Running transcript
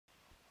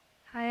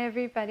Hi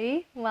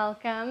everybody,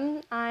 welcome.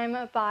 I'm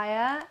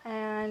Abhaya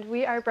and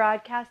we are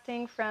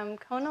broadcasting from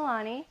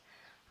Konalani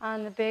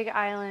on the big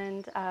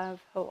island of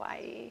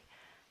Hawaii.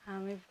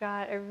 We've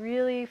got a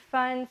really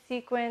fun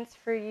sequence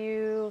for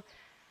you,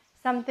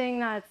 something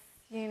that's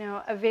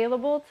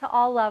available to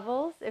all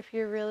levels if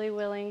you're really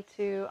willing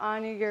to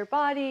honor your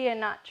body and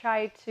not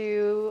try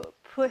to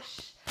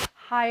push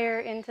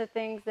higher into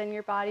things than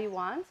your body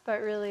wants,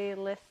 but really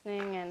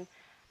listening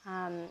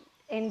and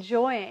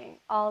enjoying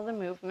all the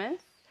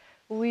movements.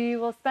 We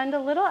will spend a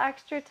little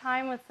extra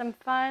time with some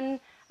fun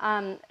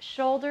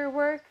shoulder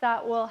work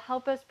that will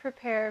help us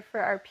prepare for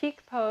our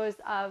peak pose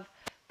of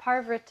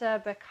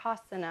Parivrtta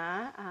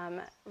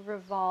Bakasana,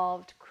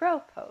 revolved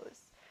crow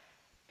pose.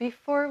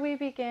 Before we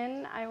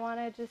begin, I want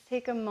to just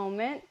take a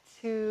moment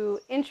to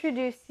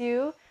introduce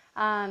you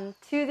to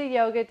the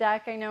yoga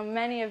deck. I know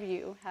many of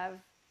you have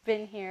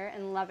been here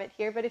and love it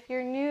here, but if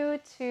you're new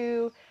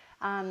to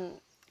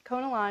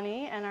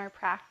Konalani and our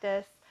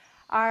practice,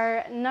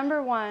 our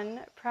number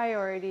one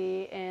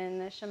priority in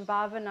the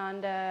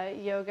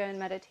Shambhavananda yoga and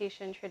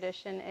meditation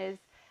tradition is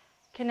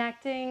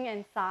connecting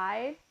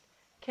inside,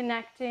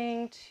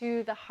 connecting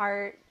to the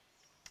heart,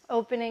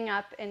 opening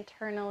up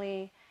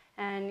internally,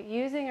 and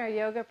using our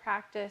yoga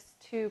practice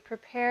to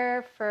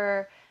prepare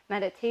for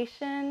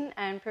meditation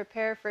and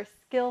prepare for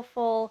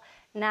skillful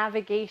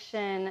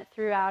navigation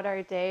throughout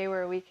our day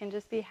where we can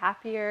just be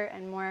happier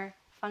and more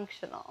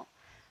functional.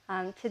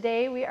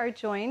 Today we are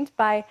joined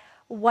by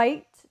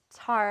White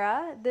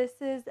Tara. This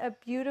is a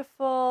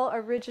beautiful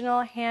original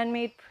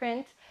handmade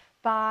print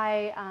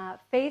by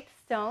Faith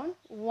Stone,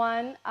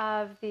 one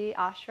of the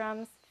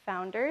ashram's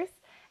founders.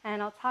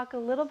 And I'll talk a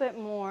little bit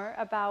more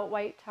about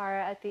White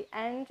Tara at the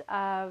end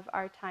of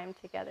our time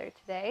together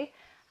today.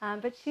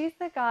 But she's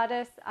the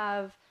goddess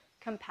of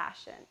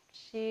compassion.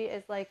 She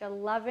is like a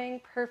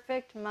loving,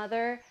 perfect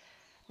mother,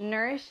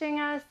 nourishing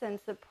us and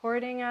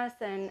supporting us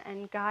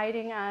and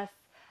guiding us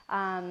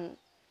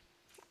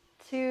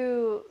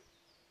to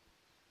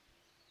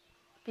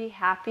be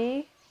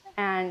happy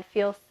and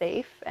feel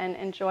safe and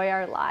enjoy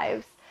our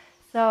lives.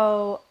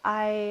 So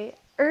I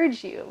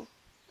urge you,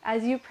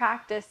 as you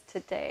practice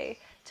today,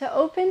 to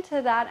open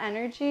to that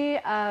energy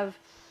of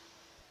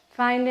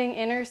finding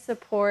inner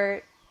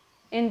support,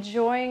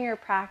 enjoying your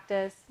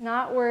practice,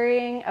 not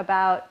worrying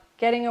about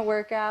getting a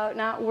workout,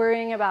 not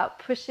worrying about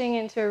pushing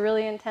into a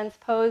really intense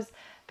pose,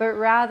 but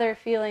rather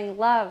feeling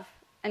love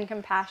and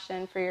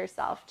compassion for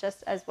yourself,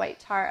 just as White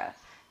Tara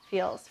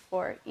feels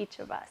for each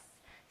of us.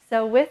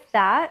 So with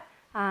that,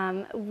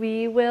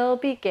 we will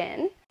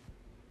begin.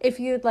 If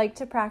you'd like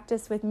to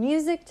practice with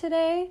music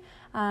today,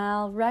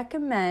 I'll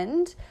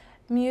recommend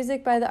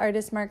music by the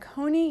artist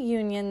Marconi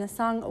Union. The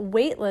song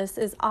Weightless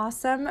is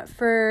awesome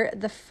for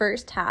the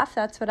first half.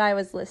 That's what I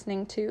was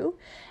listening to.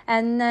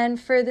 And then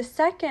for the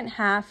second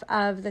half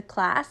of the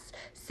class,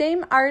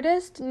 same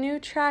artist, new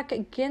track,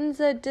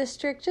 Ginza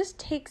District, just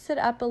takes it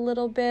up a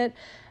little bit.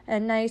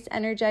 A nice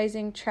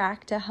energizing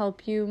track to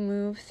help you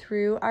move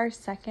through our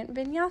second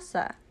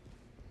vinyasa.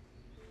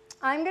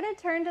 I'm going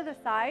to turn to the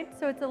side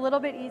so it's a little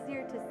bit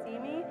easier to see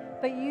me,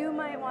 but you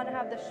might want to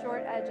have the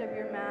short edge of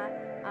your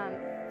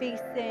mat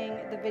facing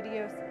the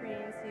video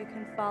screen so you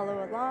can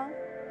follow along.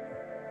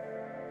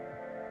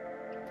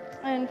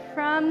 And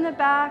from the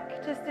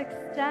back, just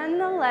extend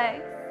the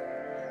legs,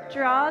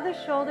 draw the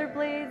shoulder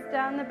blades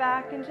down the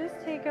back, and just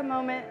take a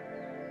moment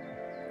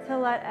to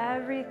let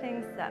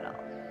everything settle.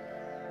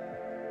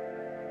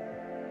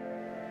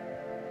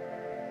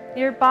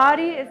 Your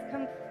body is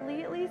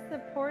completely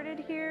supported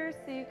here,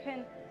 so you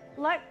can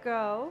let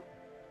go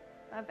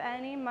of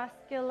any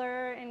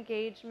muscular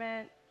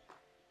engagement.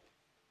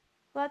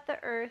 Let the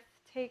earth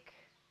take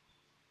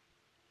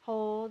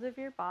hold of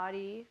your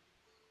body.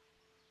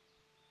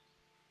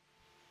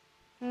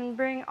 And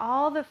bring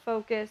all the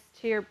focus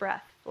to your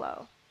breath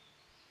flow.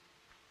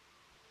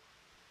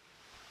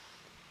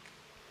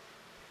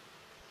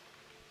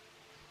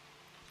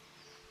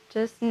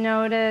 Just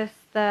notice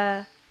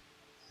the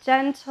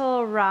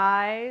gentle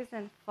rise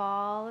and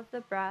fall of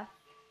the breath.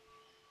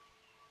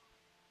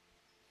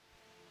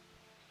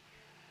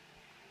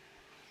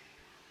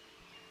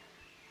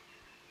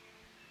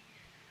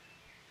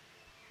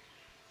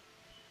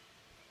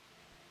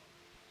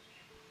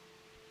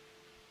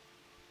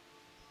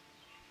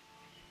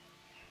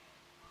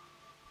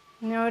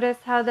 Notice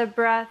how the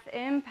breath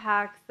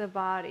impacts the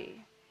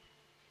body.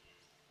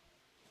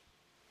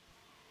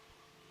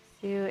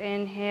 So you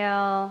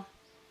inhale,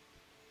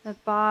 the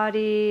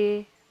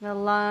body, the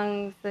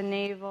lungs, the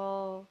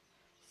navel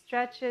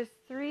stretches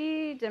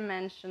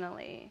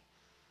three-dimensionally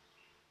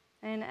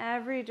in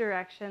every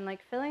direction, like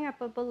filling up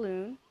a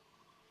balloon.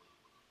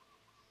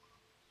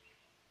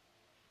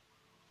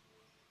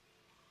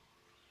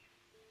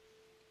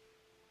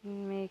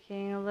 And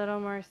making a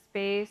little more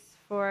space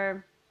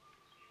for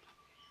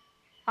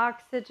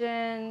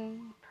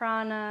oxygen,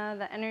 prana,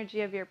 the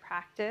energy of your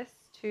practice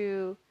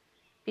to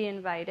be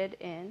invited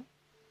in.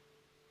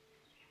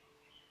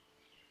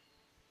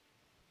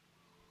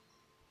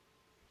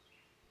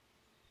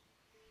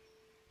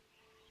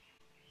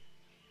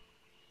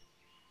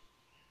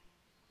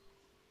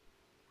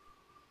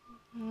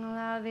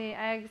 Allow the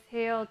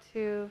exhale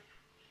to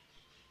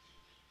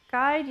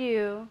guide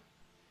you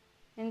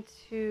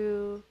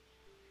into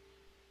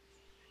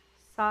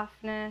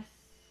softness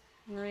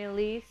and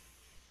release.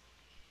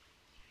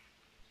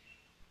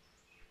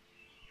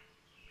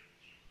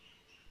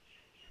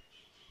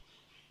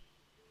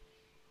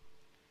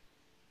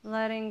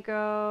 Letting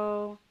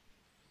go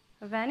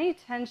of any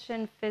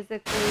tension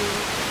physically,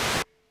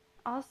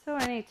 also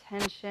any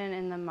tension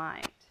in the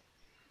mind.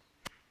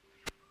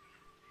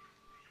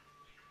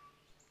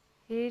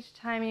 Each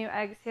time you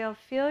exhale,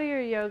 feel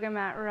your yoga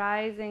mat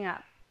rising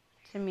up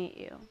to meet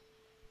you,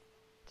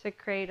 to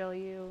cradle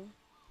you.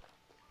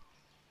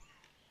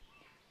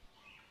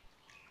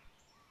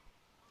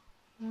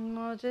 And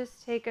we'll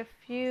just take a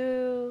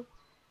few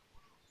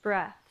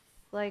breaths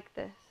like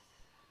this.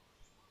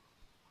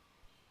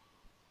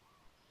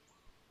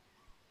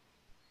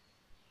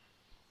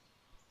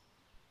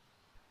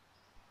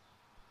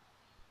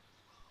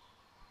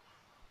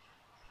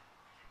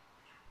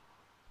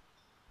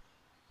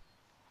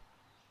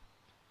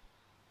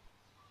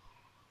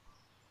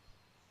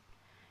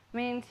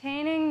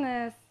 Maintaining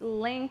this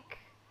link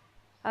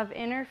of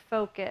inner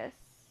focus,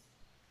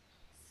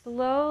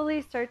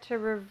 slowly start to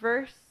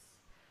reverse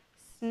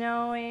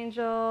snow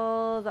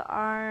angel, the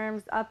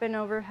arms up and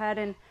overhead,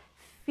 and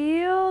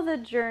feel the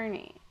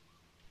journey.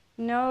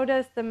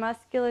 Notice the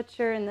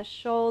musculature in the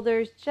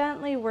shoulders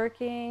gently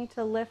working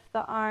to lift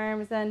the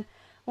arms, and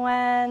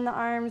when the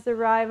arms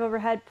arrive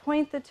overhead,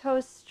 point the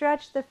toes,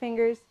 stretch the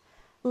fingers,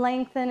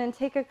 lengthen, and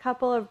take a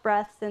couple of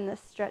breaths in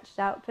this stretched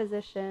out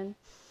position.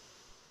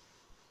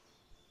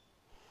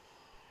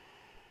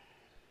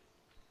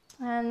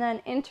 And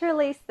then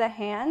interlace the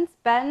hands,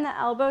 bend the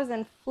elbows,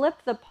 and flip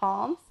the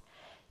palms.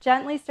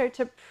 Gently start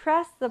to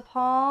press the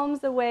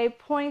palms away,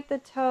 point the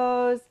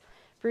toes,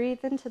 breathe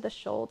into the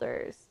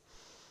shoulders.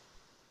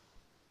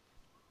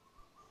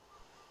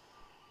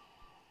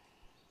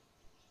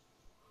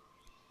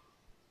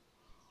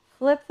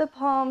 Flip the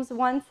palms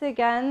once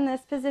again.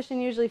 This position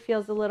usually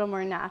feels a little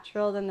more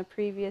natural than the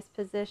previous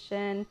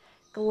position.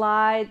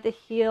 Glide the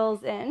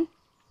heels in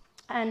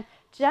and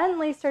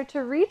gently start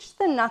to reach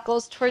the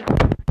knuckles toward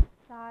the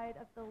side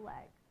of the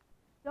leg.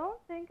 Don't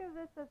think of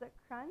this as a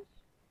crunch.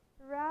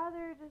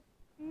 Rather, just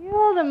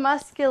feel the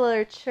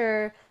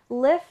musculature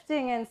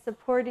lifting and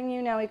supporting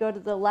you. Now we go to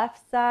the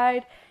left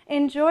side.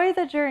 Enjoy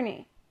the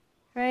journey,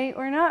 right?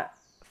 We're not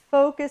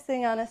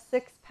focusing on a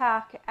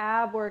six-pack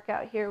ab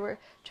workout here. We're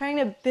trying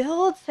to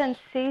build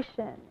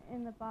sensation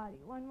in the body.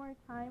 One more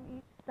time,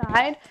 each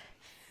side.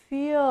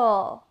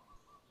 Feel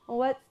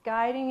what's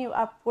guiding you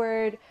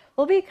upward.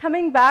 We'll be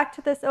coming back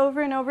to this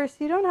over and over, so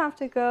you don't have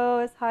to go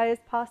as high as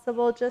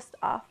possible just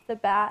off the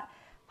bat.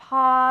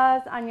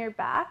 Pause on your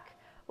back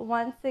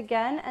once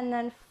again, and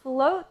then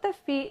float the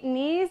feet.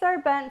 Knees are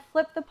bent.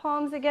 Flip the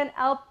palms again.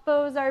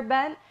 Elbows are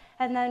bent,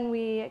 and then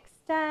we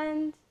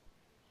extend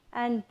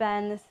and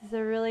bend. This is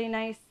a really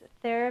nice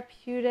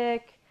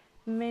therapeutic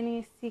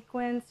mini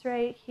sequence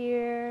right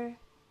here.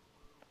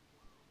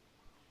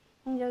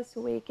 And just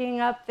waking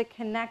up the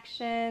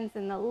connections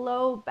in the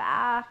low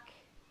back,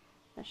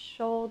 the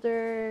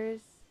shoulders.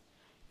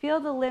 Feel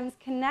the limbs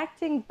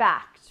connecting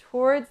back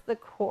towards the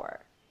core.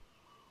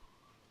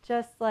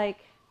 Just like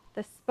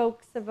the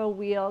spokes of a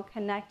wheel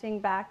connecting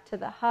back to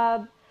the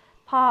hub.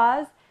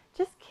 Pause.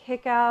 Just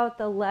kick out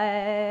the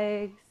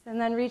legs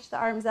and then reach the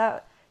arms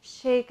out.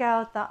 Shake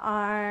out the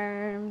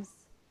arms.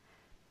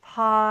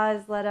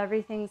 Pause. Let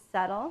everything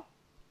settle.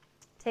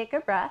 Take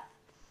a breath.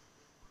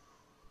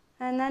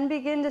 And then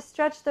begin to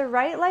stretch the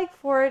right leg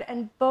forward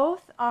and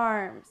both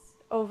arms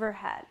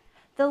overhead.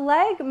 The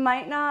leg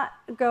might not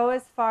go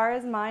as far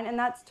as mine, and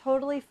that's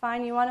totally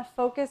fine. You want to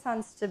focus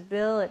on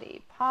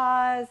stability.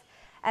 Pause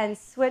and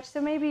switch. So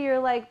maybe your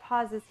leg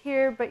pauses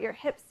here, but your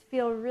hips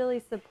feel really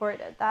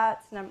supported.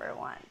 That's number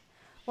one.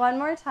 One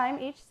more time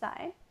each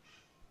side.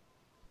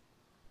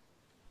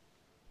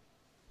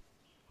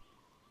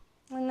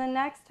 And the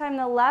next time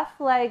the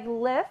left leg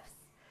lifts,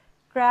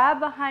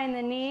 grab behind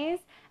the knees,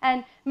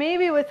 and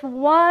maybe with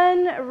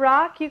one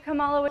rock you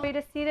come all the way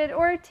to seated,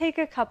 or take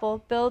a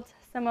couple, build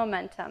some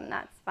momentum,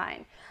 that's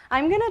fine.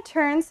 I'm going to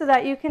turn so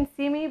that you can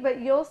see me,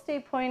 but you'll stay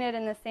pointed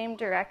in the same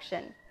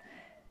direction.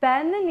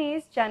 Bend the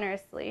knees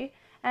generously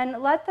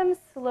and let them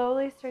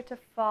slowly start to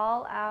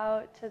fall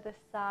out to the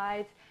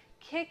sides.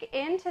 Kick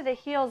into the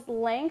heels,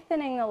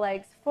 lengthening the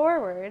legs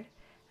forward,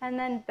 and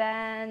then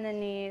bend the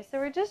knees. So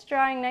we're just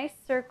drawing nice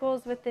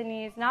circles with the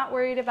knees, not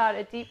worried about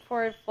a deep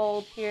forward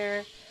fold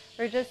here.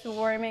 We're just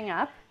warming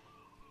up.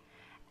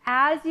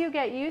 As you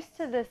get used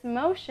to this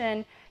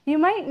motion, you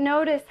might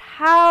notice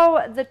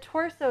how the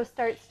torso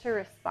starts to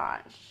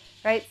respond,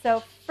 right?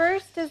 So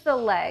first is the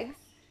legs,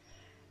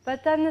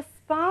 but then the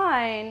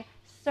spine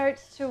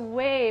starts to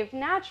wave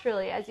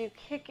naturally as you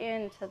kick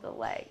into the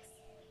legs.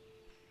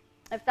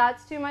 If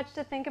that's too much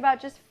to think about,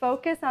 just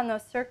focus on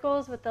those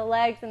circles with the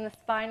legs, and the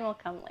spine will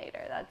come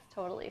later. That's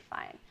totally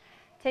fine.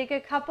 Take a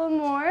couple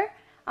more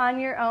on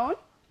your own.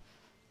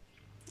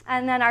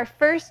 And then our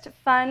first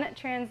fun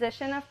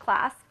transition of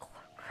class,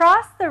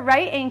 cross the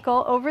right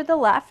ankle over the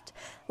left,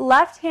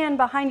 left hand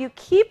behind you.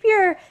 Keep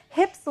your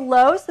hips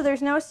low so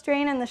there's no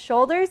strain in the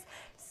shoulders.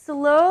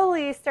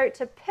 Slowly start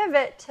to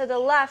pivot to the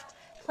left.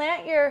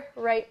 Plant your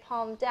right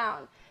palm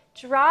down.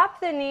 Drop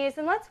the knees,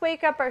 and let's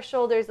wake up our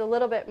shoulders a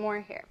little bit more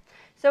here.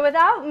 So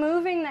without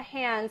moving the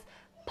hands,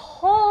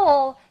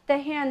 pull the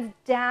hands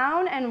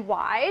down and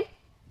wide.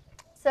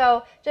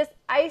 So just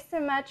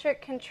isometric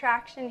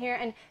contraction here,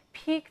 and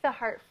peek the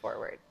heart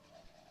forward.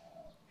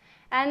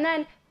 And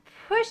then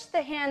push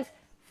the hands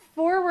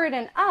forward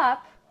and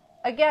up,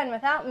 again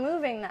without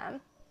moving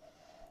them,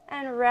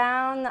 and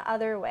round the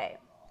other way.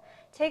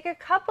 Take a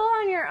couple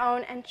on your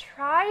own and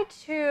try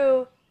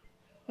to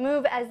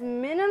move as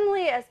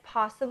minimally as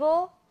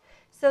possible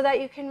so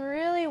that you can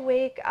really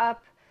wake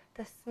up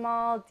the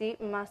small, deep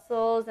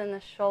muscles in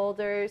the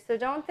shoulders. So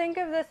don't think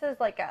of this as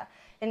like a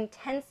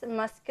intense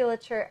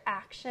musculature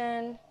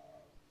action.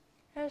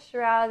 Just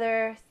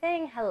rather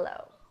saying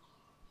hello.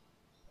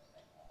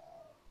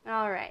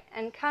 All right,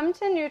 and come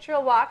to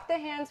neutral. Walk the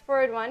hands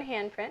forward, one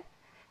handprint.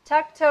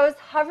 Tuck toes,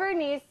 hover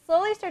knees.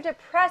 Slowly start to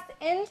press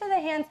into the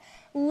hands,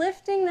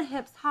 lifting the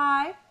hips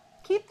high.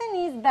 Keep the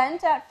knees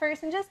bent at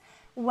first and just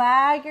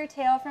wag your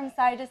tail from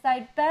side to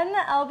side. Bend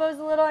the elbows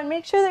a little and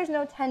make sure there's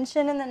no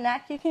tension in the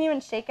neck. You can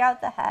even shake out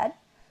the head.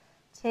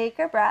 Take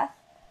a breath.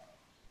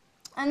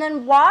 And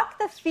then walk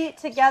the feet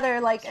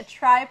together like a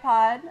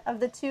tripod of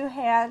the two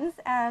hands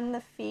and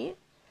the feet.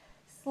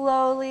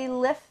 Slowly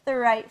lift the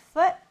right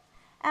foot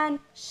and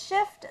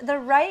shift the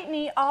right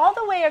knee all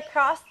the way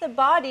across the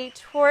body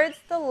towards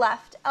the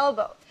left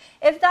elbow.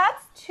 If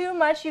that's too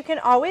much, you can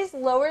always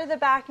lower the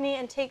back knee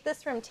and take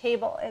this from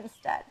table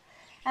instead.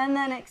 And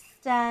then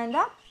extend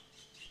up.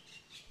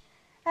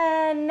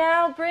 And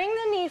now bring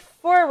the knee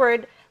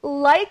forward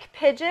like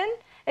pigeon,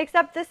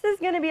 except this is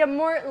going to be a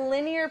more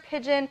linear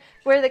pigeon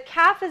where the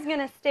calf is going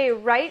to stay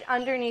right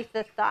underneath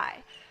the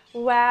thigh.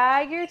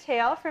 Wag your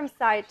tail from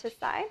side to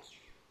side.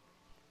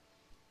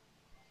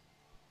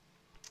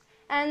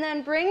 And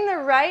then bring the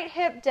right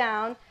hip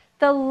down,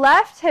 the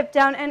left hip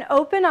down, and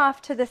open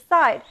off to the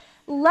side.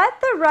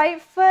 Let the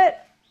right foot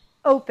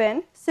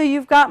open so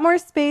you've got more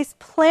space.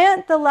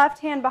 Plant the left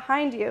hand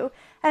behind you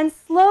and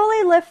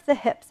slowly lift the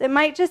hips. It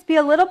might just be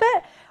a little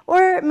bit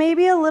or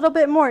maybe a little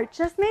bit more.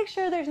 Just make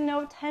sure there's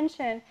no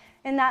tension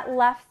in that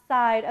left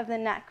side of the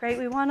neck, right?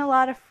 We want a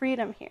lot of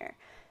freedom here.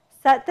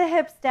 Set the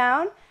hips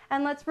down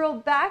and let's roll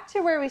back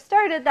to where we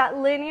started, that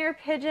linear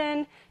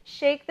pigeon.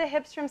 Shake the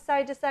hips from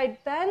side to side.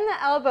 Bend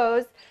the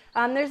elbows.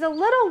 There's a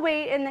little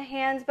weight in the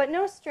hands, but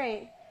no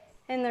strain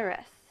in the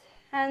wrists.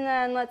 And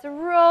then let's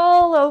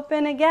roll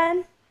open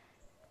again.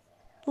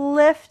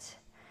 Lift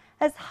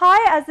as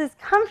high as is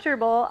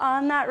comfortable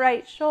on that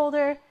right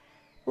shoulder.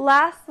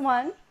 Last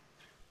one.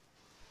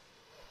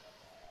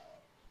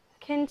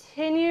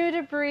 Continue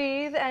to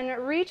breathe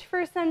and reach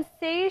for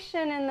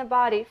sensation in the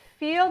body.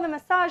 Feel the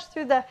massage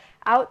through the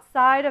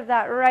outside of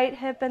that right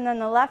hip and then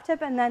the left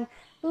hip, and then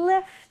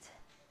lift.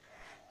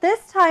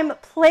 This time,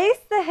 place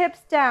the hips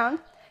down.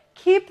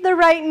 Keep the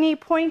right knee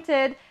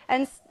pointed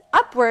and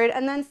upward,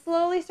 and then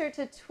slowly start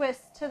to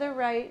twist to the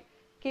right.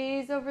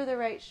 Gaze over the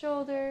right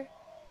shoulder.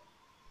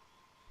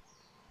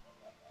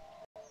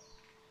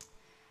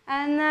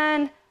 And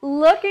then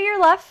look at your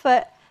left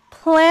foot.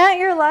 Plant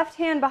your left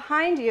hand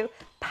behind you.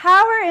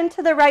 Power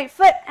into the right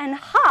foot and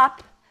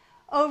hop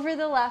over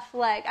the left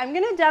leg. I'm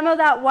going to demo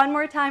that one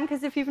more time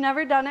because if you've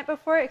never done it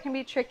before, it can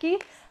be tricky.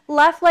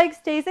 Left leg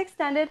stays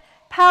extended.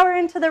 Power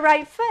into the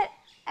right foot,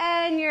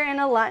 and you're in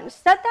a lunge.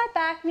 Set that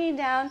back knee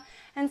down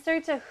and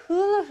start to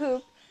hula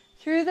hoop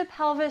through the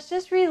pelvis,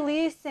 just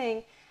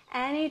releasing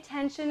any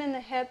tension in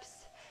the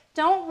hips.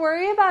 Don't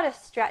worry about a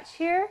stretch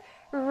here.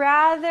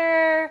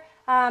 Rather,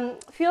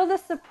 feel the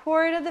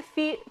support of the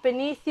feet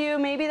beneath you.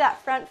 Maybe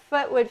that front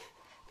foot would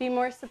be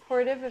more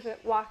supportive if it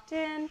walked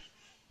in.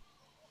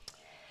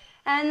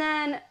 And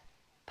then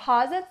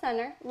pause at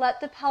center. Let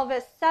the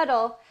pelvis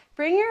settle.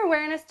 Bring your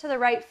awareness to the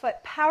right foot.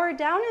 Power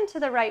down into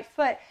the right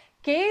foot.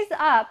 Gaze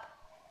up.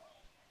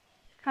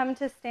 Come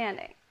to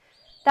standing.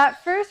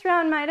 That first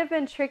round might have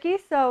been tricky,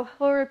 so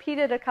we'll repeat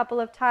it a couple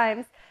of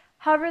times.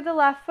 Hover the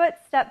left foot.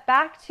 Step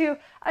back to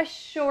a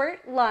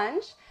short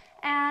lunge.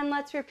 And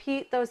let's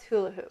repeat those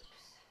hula hoops.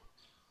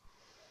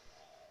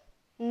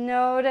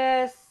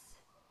 Notice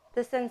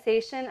the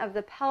sensation of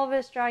the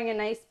pelvis drawing a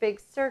nice big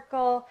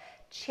circle,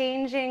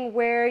 changing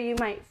where you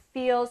might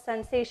feel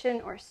sensation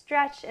or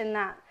stretch in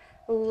that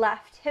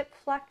left hip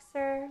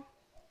flexor.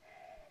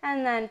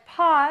 And then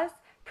pause,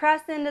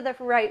 press into the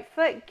right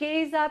foot,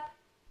 gaze up,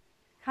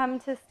 come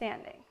to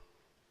standing.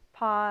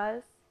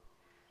 Pause.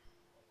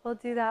 We'll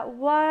do that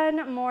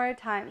one more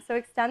time. So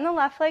extend the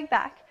left leg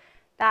back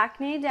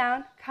knee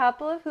down,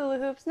 couple of hula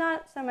hoops,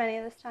 not so many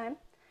this time.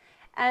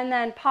 And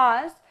then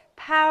pause,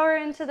 power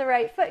into the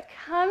right foot,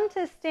 come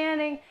to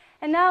standing.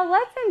 And now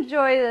let's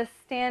enjoy this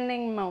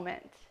standing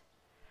moment.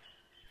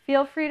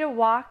 Feel free to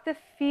walk the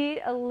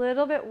feet a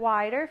little bit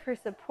wider for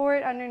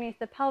support underneath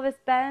the pelvis.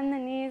 Bend the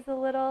knees a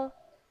little.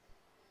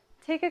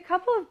 Take a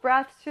couple of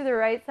breaths through the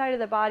right side of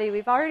the body.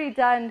 We've already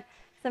done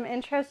some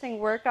interesting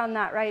work on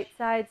that right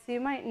side. So you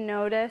might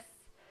notice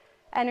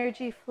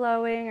energy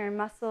flowing or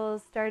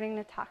muscles starting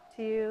to talk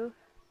to you.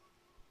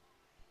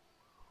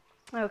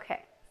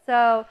 Okay,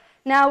 so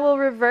now we'll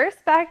reverse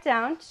back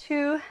down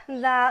to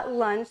that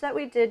lunge that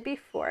we did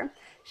before.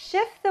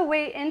 Shift the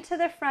weight into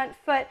the front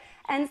foot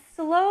and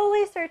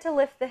slowly start to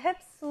lift the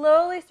hips,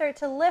 slowly start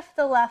to lift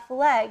the left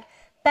leg.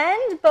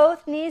 Bend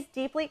both knees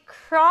deeply,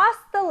 cross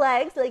the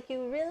legs like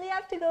you really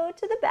have to go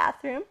to the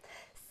bathroom.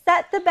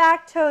 Set the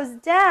back toes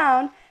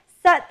down,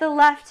 set the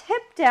left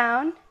hip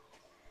down,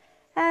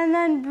 and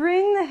then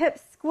bring the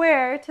hips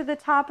square to the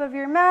top of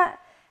your mat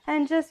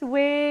and just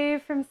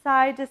wave from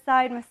side to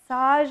side,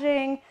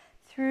 massaging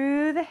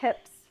through the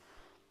hips.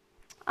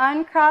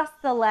 Uncross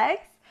the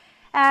legs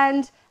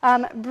and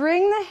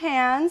bring the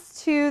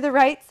hands to the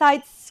right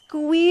side.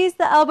 Squeeze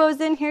the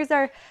elbows in. Here's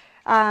our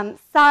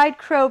side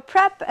crow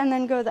prep, and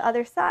then go the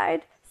other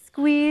side.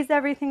 Squeeze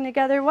everything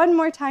together. One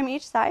more time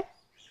each side.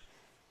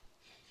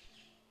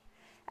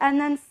 And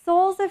then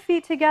soles of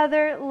feet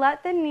together.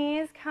 Let the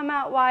knees come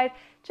out wide.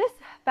 Just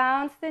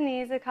bounce the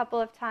knees a couple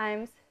of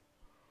times.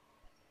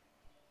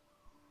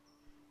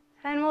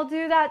 And we'll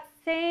do that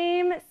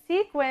same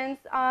sequence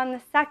on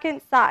the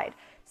second side.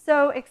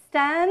 So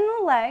extend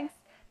the legs,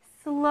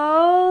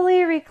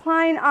 slowly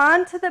recline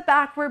onto the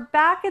back. We're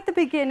back at the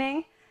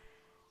beginning,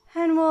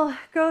 and we'll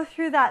go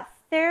through that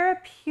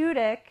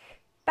therapeutic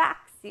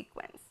back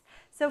sequence.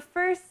 So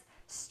first,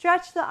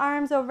 stretch the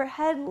arms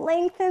overhead,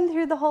 lengthen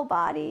through the whole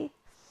body.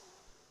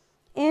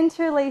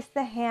 Interlace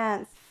the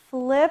hands,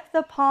 flip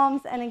the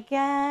palms, and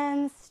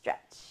again,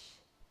 stretch.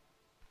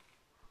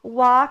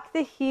 Walk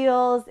the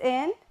heels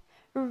in.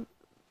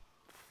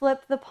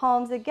 Flip the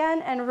palms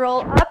again and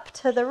roll up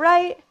to the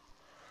right,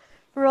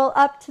 roll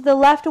up to the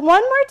left.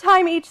 One more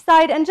time each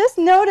side, and just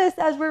notice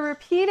as we're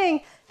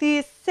repeating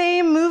these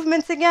same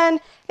movements again,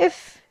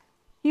 if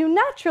you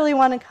naturally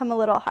want to come a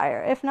little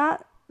higher. If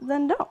not,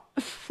 then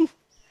don't.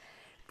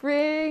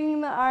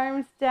 Bring the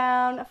arms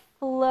down,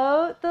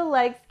 float the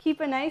legs, keep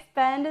a nice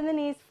bend in the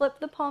knees, flip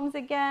the palms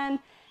again,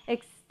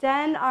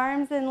 extend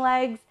arms and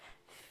legs,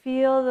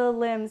 feel the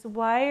limbs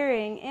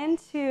wiring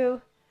into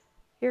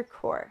your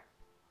core.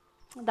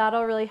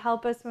 That'll really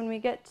help us when we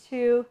get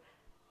to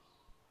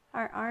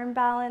our arm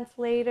balance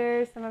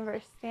later, some of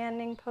our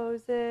standing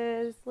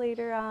poses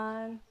later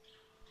on.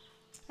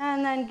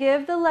 And then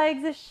give the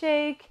legs a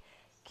shake,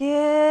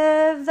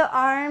 give the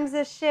arms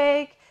a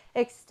shake,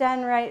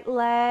 extend right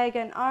leg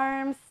and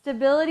arms.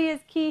 Stability is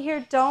key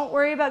here. Don't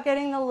worry about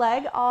getting the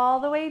leg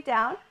all the way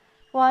down.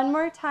 One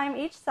more time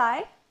each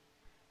side.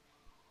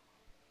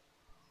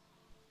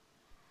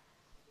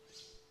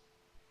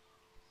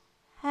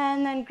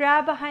 And then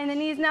grab behind the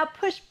knees. Now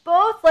push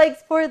both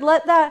legs forward.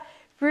 Let that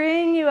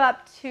bring you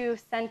up to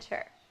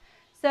center.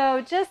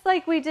 So just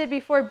like we did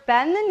before,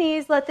 bend the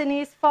knees, let the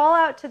knees fall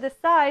out to the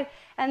side,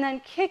 and then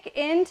kick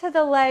into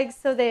the legs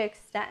so they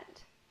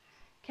extend.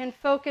 Can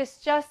focus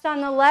just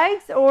on the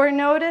legs, or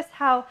notice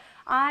how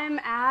I'm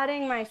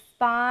adding my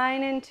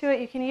spine into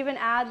it. You can even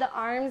add the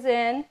arms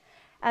in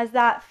as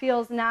that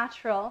feels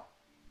natural.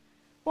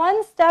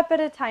 One step at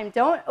a time.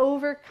 Don't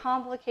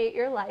overcomplicate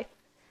your life.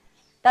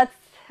 That's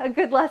a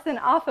good lesson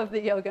off of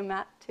the yoga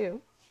mat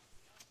too.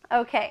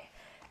 Okay,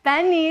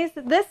 bend knees.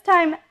 This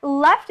time,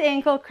 left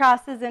ankle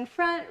crosses in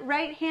front,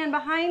 right hand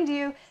behind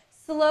you.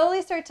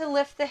 Slowly start to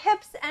lift the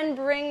hips and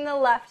bring the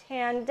left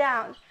hand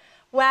down.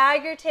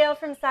 Wag your tail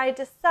from side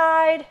to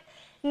side,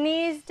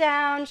 knees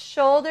down,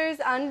 shoulders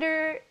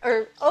under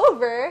or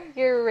over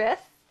your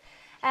wrists,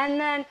 and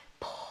then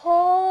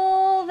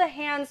pull the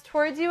hands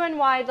towards you and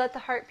wide. Let the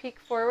heart peek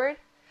forward.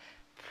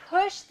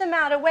 Push the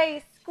mat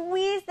away.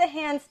 Squeeze the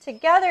hands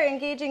together,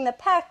 engaging the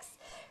pecs.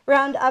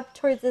 Round up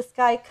towards the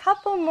sky.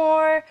 Couple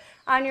more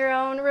on your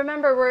own.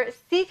 Remember, we're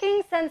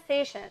seeking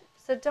sensation,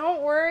 so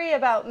don't worry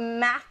about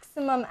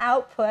maximum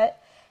output.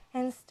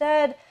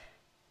 Instead,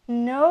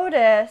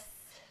 notice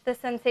the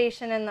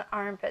sensation in the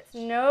armpits.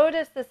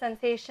 Notice the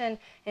sensation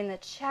in the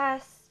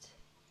chest,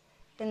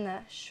 in the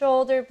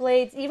shoulder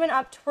blades, even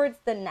up towards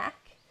the neck.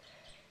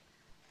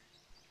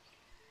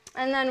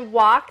 And then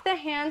walk the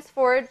hands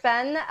forward,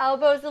 bend the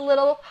elbows a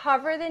little,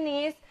 hover the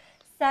knees,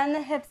 send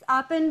the hips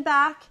up and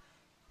back,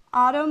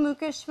 Adho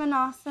Mukha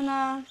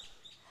Svanasana.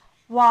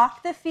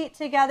 Walk the feet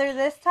together.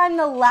 This time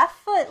the left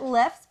foot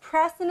lifts,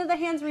 press into the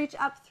hands, reach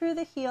up through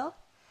the heel,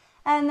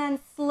 and then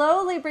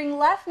slowly bring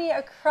left knee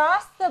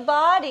across the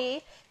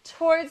body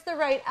towards the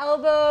right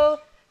elbow,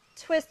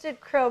 twisted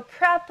crow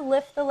prep,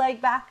 lift the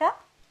leg back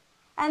up,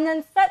 and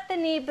then set the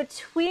knee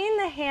between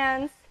the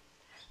hands,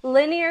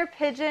 linear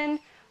pigeon.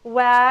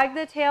 Wag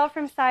the tail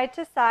from side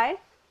to side.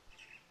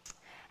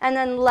 And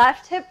then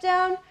left hip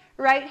down,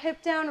 right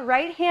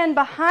hand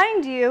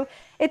behind you.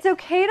 It's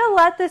okay to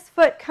let this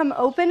foot come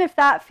open if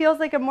that feels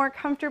like a more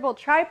comfortable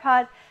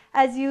tripod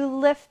as you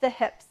lift the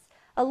hips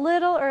a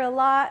little or a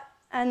lot,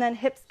 and then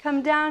hips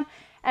come down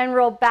and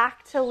roll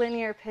back to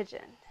linear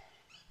pigeon.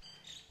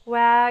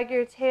 Wag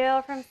your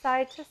tail from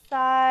side to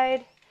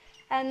side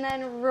and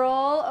then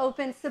roll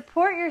open.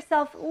 Support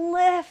yourself,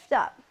 lift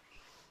up.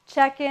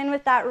 Check in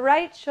with that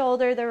right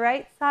shoulder, the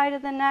right side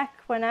of the neck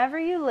whenever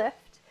you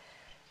lift.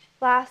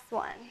 Last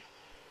one.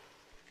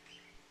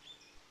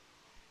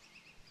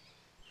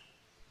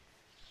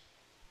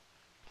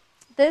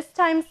 This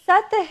time,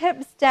 set the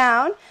hips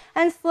down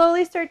and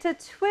slowly start to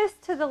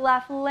twist to the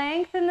left.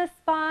 Lengthen the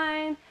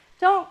spine.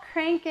 Don't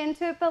crank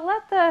into it, but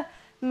let the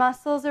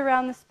muscles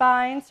around the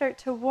spine start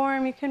to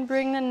warm. You can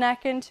bring the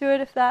neck into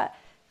it if that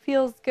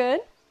feels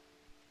good.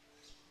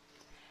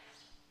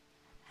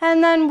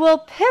 And then we'll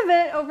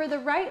pivot over the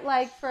right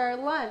leg for our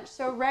lunge.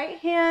 So right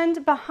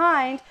hand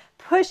behind,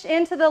 push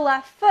into the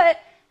left foot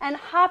and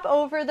hop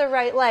over the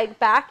right leg.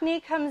 Back knee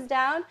comes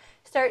down.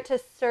 Start to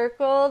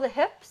circle the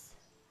hips.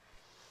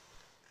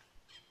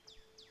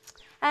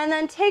 And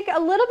then take a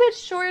little bit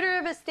shorter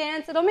of a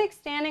stance. It'll make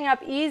standing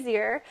up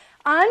easier.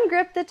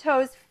 Ungrip the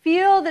toes.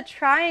 Feel the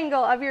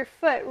triangle of your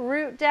foot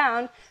root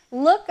down.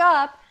 Look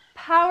up.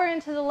 Power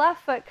into the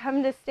left foot.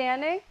 Come to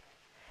standing.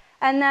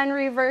 And then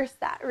reverse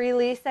that.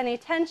 Release any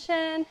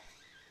tension.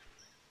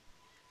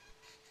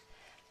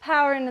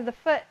 Power into the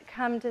foot.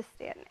 Come to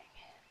standing.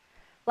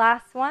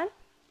 Last one.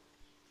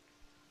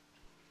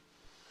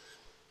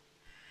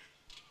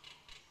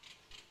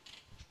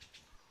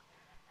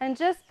 And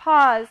just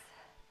pause.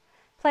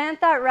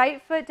 Plant that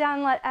right foot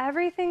down, let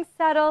everything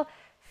settle.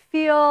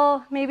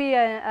 Feel maybe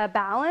a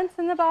balance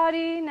in the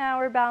body. Now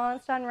we're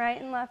balanced on right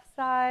and left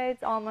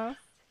sides, almost.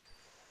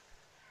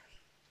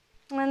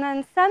 And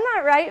then send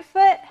that right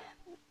foot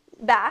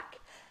back.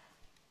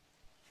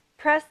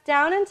 Press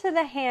down into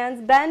the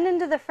hands, bend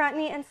into the front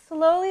knee, and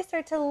slowly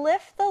start to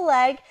lift the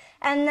leg,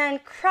 and then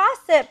cross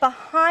it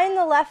behind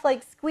the left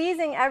leg,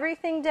 squeezing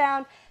everything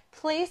down.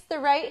 Place the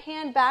right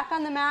hand back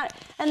on the mat,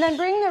 and then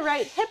bring the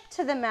right hip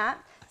to the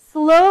mat.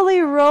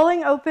 Slowly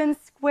rolling open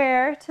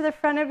square to the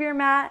front of your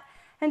mat,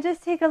 and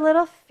just take a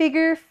little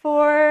figure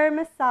 4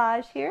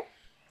 massage here.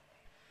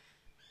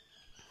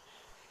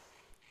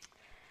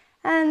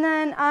 And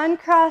then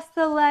uncross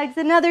the legs,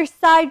 another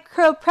side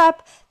crow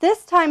prep.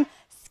 This time,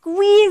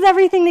 squeeze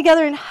everything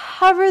together and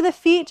hover the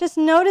feet. Just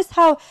notice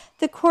how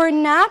the core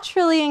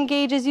naturally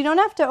engages. You don't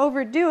have to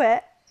overdo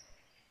it.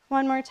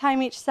 One more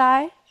time each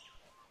side.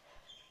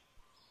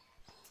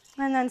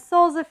 And then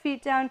soles of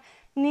feet down,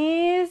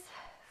 knees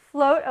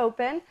float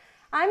open.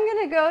 I'm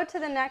going to go to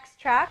the next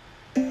track.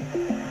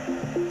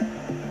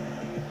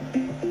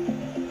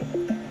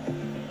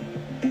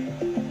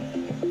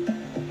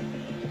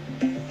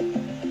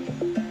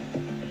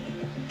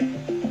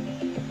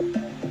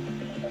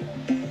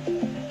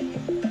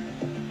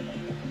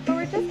 But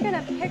we're just going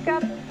to pick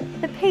up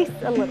the pace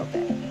a little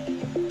bit.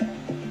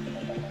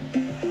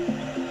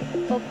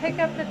 We'll pick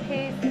up the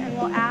pace and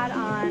we'll add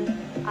on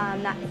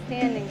that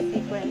standing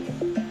sequence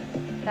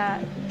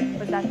that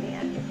was at the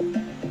end.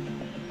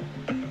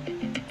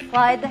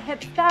 Slide the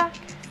hips back,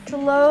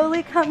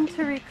 slowly come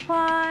to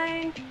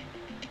recline.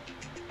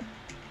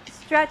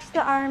 Stretch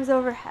the arms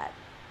overhead.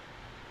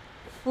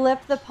 Flip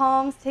the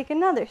palms, take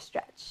another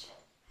stretch.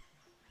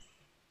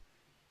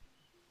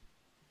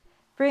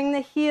 Bring the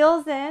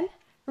heels in,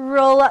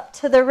 roll up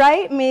to the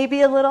right,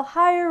 maybe a little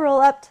higher, roll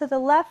up to the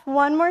left.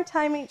 One more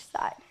time each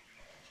side.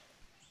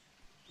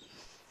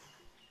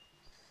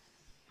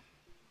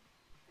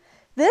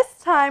 This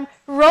time,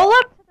 roll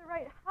up to the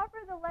right, hover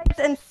the legs,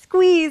 and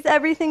squeeze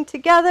everything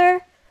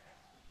together.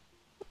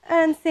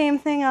 And same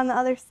thing on the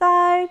other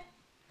side.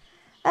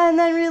 And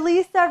then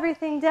release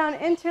everything down,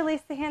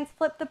 interlace the hands,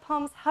 flip the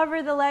palms,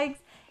 hover the legs,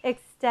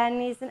 extend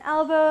knees and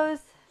elbows.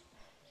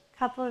 A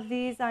couple of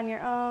these on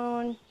your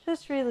own,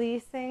 just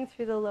releasing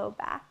through the low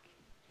back.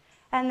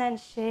 And then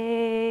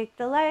shake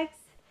the legs,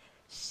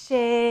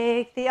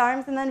 shake the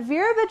arms, and then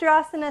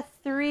Virabhadrasana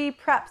 3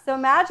 prep. So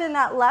imagine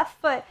that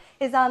left foot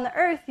is on the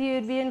earth,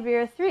 you'd be in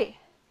Vira 3.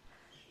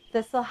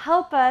 This will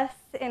help us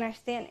in our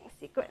standing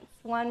sequence.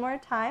 One more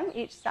time,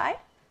 each side.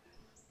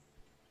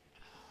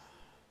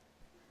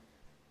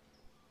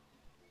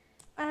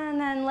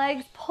 And then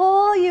legs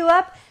pull you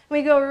up.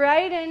 We go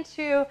right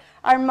into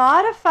our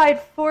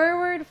modified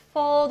forward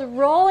fold,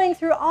 rolling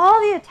through all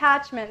the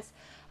attachments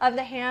of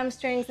the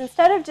hamstrings.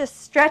 Instead of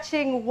just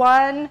stretching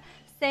one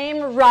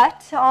same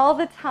rut all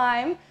the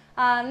time,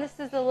 this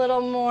is a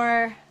little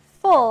more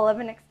full of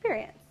an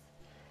experience.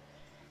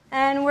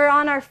 And we're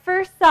on our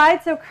first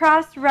side, so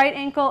cross right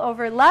ankle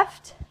over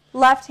left,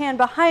 left hand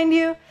behind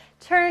you.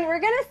 Turn. We're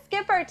going to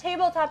skip our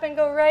tabletop and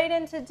go right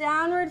into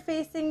downward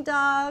facing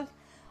dog.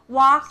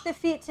 Walk the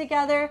feet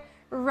together.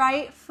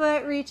 Right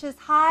foot reaches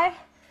high.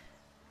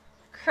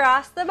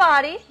 Cross the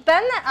body.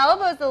 Bend the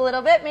elbows a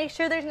little bit. Make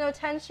sure there's no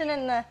tension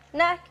in the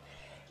neck.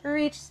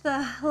 Reach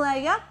the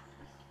leg up.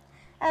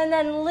 And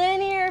then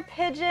linear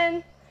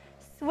pigeon.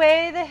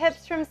 Sway the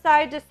hips from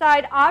side to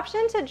side.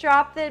 Option to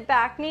drop the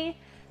back knee.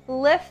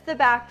 Lift the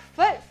back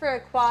foot for a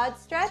quad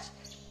stretch.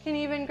 You can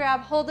even grab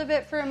hold of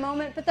it for a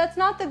moment, but that's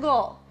not the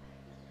goal,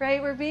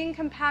 right? We're being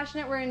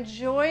compassionate, we're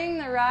enjoying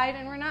the ride,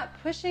 and we're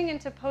not pushing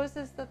into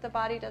poses that the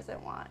body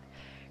doesn't want.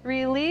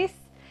 Release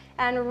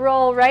and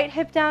roll right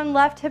hip down,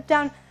 left hip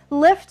down.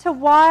 Lift to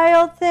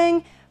wild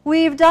thing.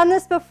 We've done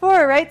this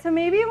before, right? So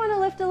maybe you want to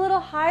lift a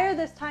little higher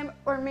this time,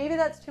 or maybe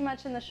that's too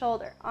much in the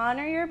shoulder.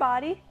 Honor your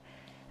body,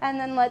 and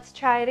then let's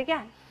try it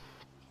again.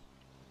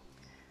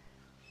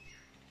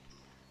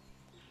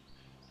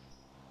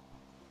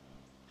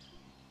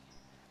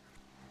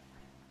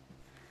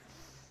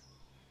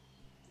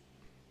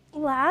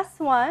 Last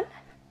one.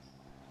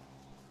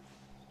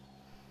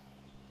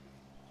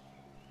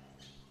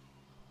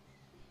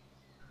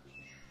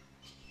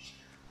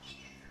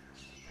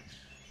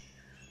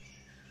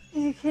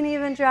 You can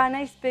even draw a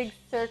nice big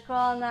circle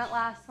on that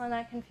last one.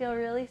 That can feel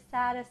really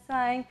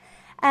satisfying.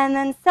 And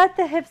then set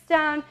the hips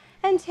down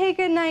and take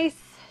a nice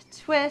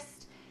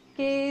twist.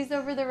 Gaze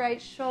over the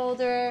right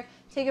shoulder.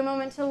 Take a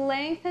moment to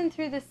lengthen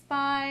through the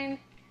spine.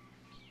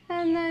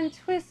 And then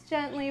twist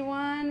gently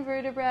one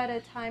vertebra at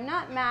a time.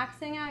 Not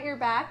maxing out your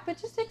back,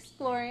 but just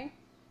exploring.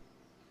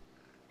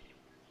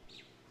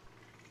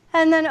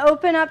 And then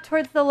open up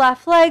towards the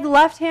left leg.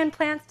 Left hand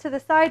plants to the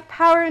side.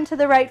 Power into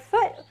the right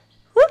foot.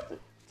 Whoop.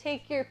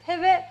 Take your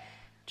pivot,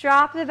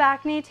 drop the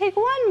back knee. Take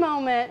one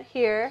moment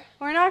here.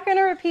 We're not going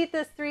to repeat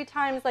this 3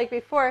 times like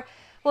before.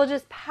 We'll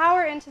just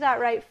power into that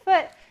right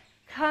foot,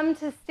 come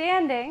to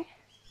standing,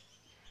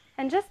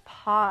 and just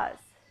pause.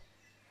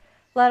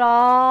 Let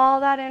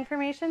all that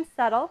information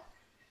settle,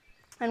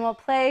 and we'll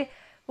play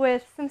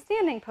with some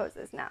standing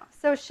poses now.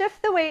 So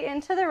shift the weight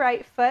into the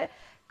right foot,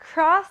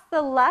 cross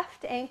the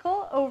left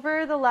ankle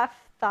over the left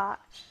thigh,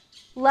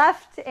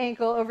 left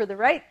ankle over the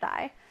right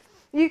thigh.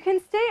 You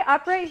can stay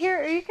upright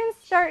here, or you can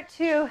start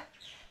to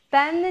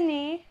bend the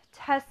knee,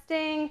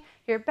 testing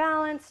your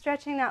balance,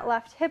 stretching that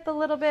left hip a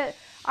little bit.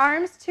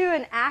 Arms to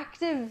an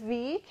active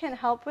V can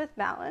help with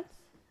balance.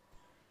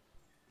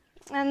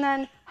 And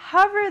then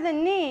hover the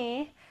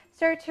knee,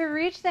 start to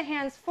reach the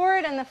hands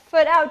forward and the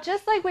foot out,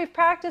 just like we've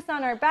practiced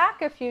on our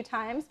back a few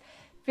times.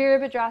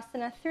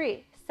 Parivrtta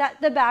 3.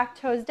 Set the back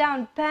toes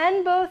down,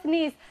 bend both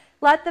knees,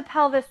 let the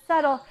pelvis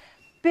settle.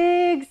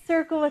 Big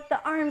circle with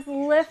the arms,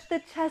 lift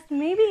the chest,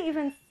 maybe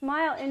even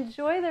smile.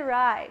 Enjoy the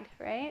ride,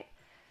 right?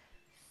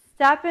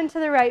 Step into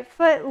the right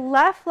foot,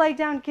 left leg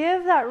down.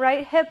 Give that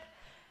right hip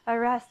a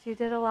rest. You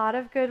did a lot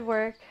of good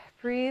work.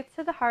 Breathe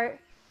to the heart.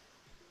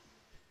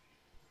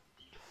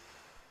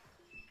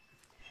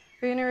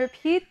 We're going to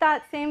repeat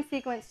that same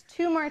sequence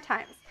 2 more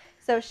times.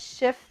 So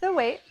shift the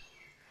weight,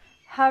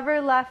 hover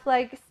left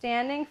leg,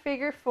 standing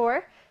figure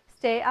 4.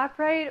 Stay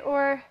upright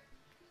or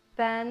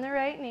bend the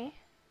right knee.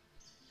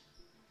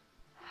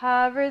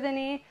 Hover the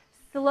knee,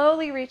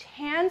 slowly reach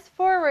hands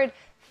forward,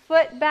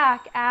 foot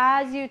back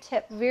as you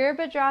tip.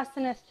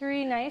 Parivrtta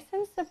 3, nice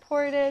and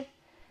supported.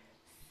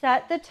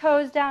 Set the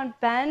toes down,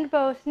 bend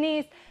both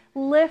knees,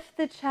 lift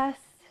the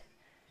chest,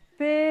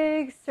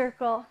 big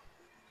circle.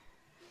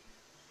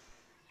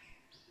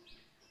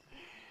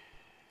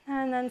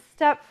 And then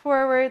step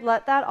forward,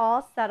 let that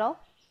all settle.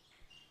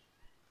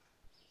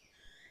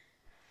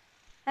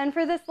 And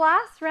for this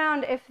last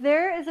round, if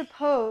there is a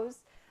pose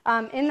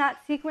in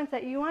that sequence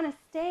that you want to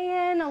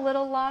stay in a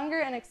little longer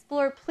and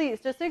explore, please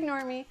just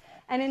ignore me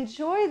and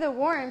enjoy the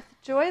warmth,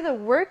 enjoy the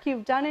work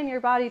you've done in your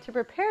body to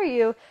prepare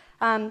you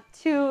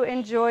to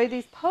enjoy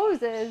these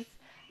poses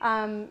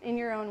in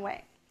your own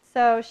way.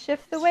 So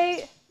shift the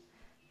weight,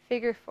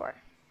 figure 4.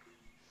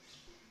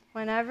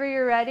 Whenever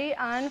you're ready,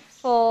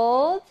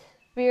 unfold,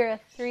 Parivrtta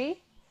 3.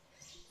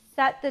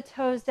 Set the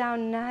toes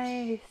down,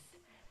 nice,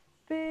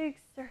 big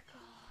circle.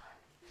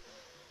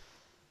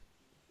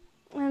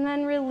 And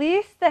then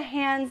release the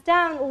hands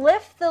down,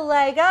 lift the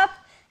leg up,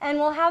 and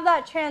we'll have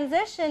that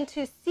transition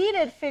to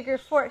seated figure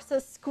 4. So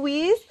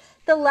squeeze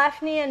the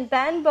left knee and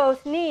bend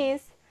both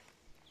knees.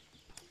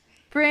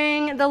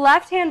 Bring the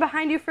left hand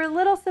behind you for a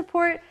little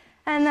support,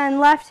 and then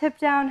left hip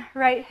down,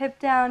 right hip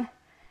down,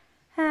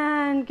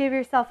 and give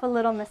yourself a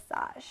little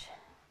massage.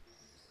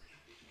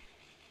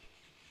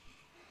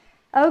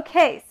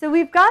 Okay, so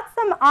we've got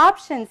some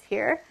options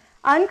here.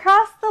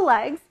 Uncross the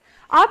legs.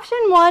 Option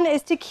 1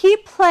 is to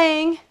keep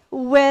playing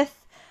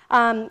with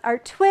our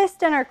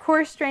twist and our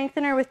core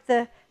strengthener with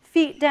the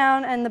feet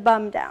down and the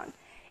bum down.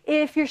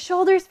 If your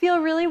shoulders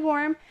feel really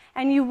warm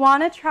and you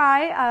want to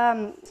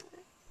try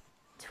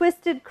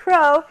twisted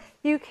crow,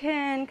 you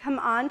can come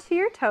onto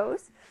your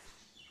toes.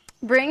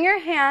 Bring your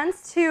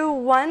hands to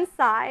one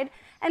side,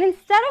 and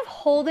instead of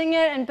holding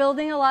it and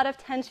building a lot of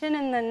tension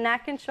in the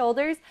neck and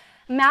shoulders,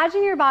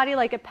 imagine your body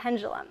like a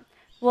pendulum.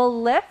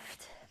 We'll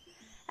lift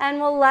and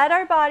we'll let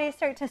our body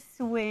start to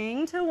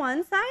swing to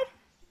one side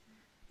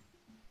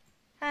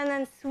and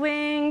then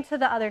swing to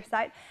the other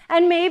side.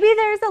 And maybe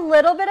there's a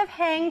little bit of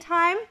hang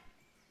time,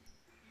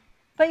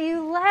 but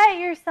you let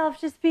yourself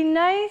just be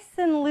nice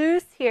and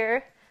loose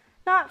here,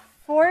 not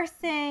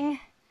forcing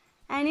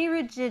any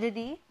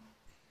rigidity.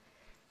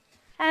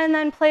 And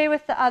then play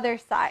with the other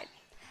side.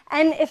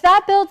 And if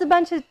that builds a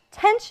bunch of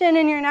tension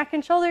in your neck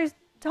and shoulders,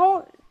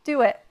 don't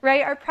do it,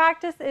 right? Our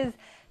practice is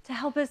to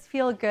help us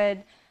feel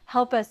good,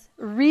 help us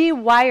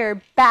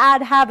rewire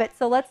bad habits,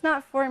 so let's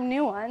not form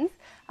new ones.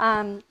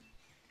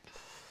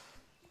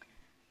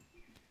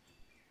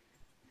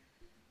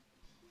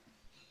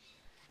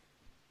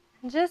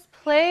 Just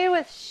play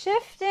with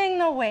shifting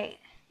the weight.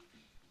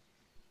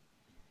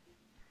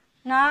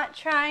 Not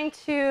trying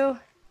to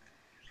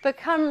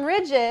become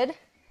rigid.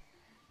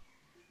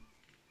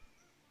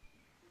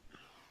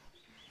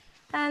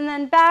 And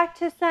then back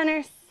to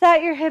center.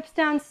 Set your hips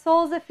down,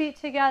 soles of feet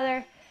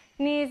together,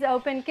 knees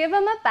open. Give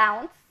them a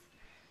bounce.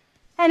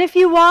 And if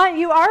you want,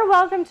 you are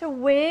welcome to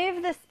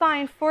wave the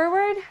spine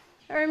forward,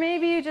 or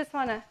maybe you just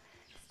want to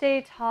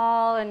stay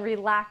tall and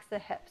relax the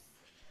hips.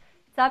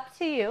 It's up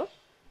to you.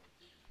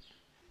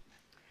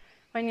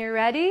 When you're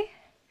ready,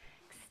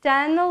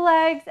 extend the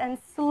legs and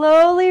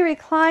slowly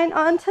recline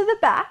onto the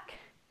back.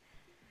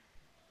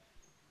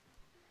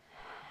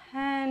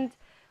 And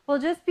we'll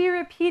just be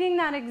repeating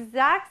that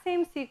exact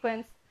same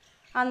sequence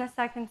on the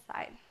second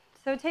side.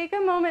 So take a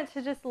moment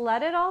to just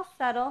let it all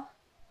settle.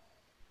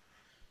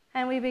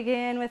 And we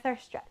begin with our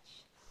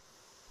stretch.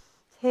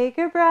 Take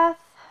a breath,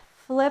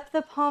 flip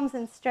the palms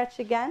and stretch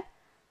again.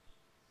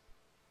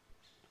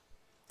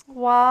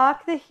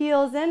 Walk the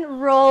heels in,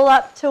 roll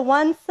up to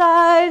one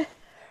side,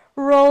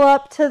 roll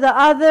up to the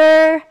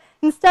other.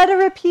 Instead of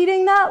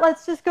repeating that,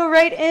 let's just go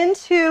right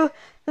into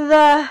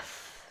the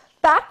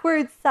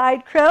backwards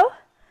side crow.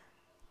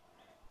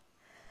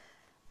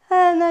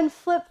 And then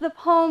flip the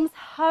palms,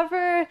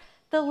 hover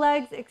the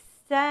legs,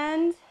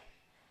 extend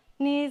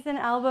knees and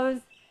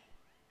elbows.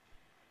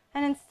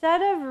 And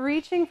instead of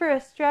reaching for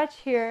a stretch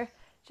here,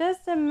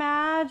 just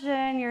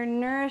imagine you're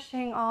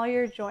nourishing all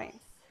your joints.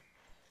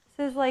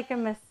 This is like a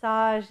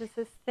massage. This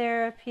is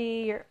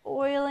therapy. You're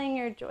oiling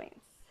your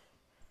joints.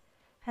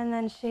 And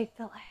then shake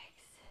the legs.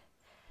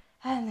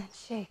 And then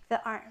shake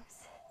the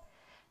arms.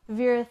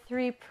 Vira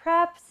 3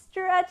 prep,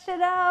 stretch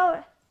it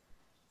out.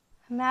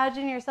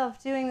 Imagine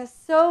yourself doing this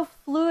so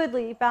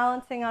fluidly,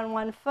 balancing on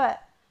one foot.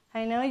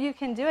 I know you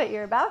can do it.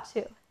 You're about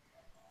to.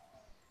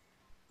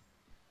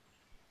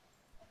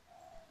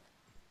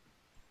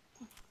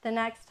 The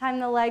next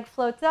time the leg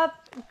floats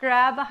up,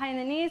 grab behind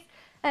the knees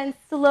and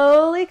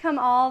slowly come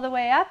all the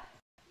way up.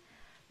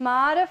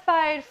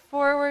 Modified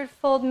forward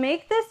fold.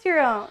 Make this your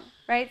own,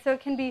 right? So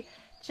it can be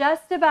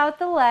just about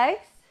the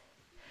legs,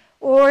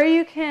 or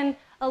you can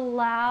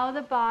allow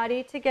the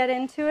body to get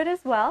into it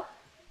as well.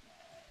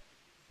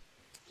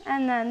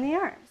 And then the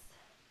arms.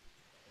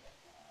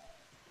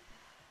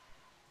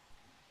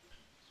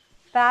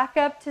 Back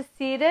up to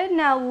seated.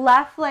 Now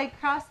left leg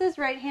crosses,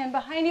 right hand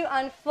behind you.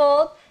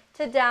 Unfold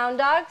to down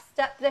dog.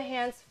 Step the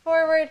hands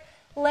forward.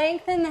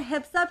 Lengthen the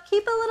hips up.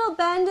 Keep a little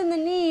bend in the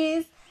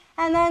knees.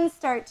 And then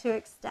start to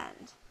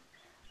extend.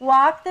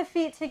 Walk the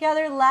feet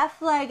together.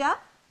 Left leg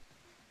up.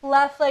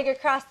 Left leg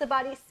across the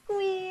body.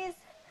 Squeeze.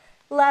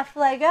 Left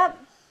leg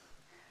up.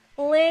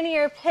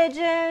 Linear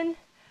pigeon.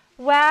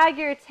 Wag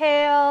your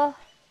tail.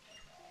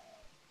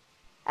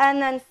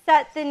 And then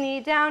set the knee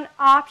down.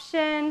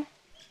 Option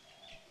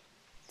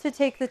to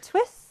take the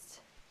twist.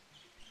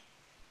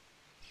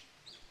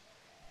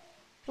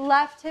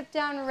 Left hip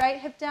down, right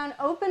hip down.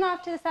 Open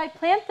off to the side.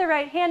 Plant the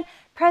right hand.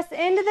 Press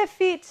into the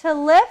feet to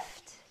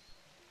lift.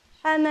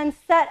 And then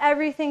set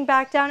everything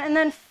back down. And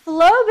then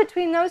flow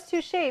between those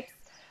two shapes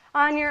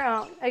on your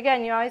own.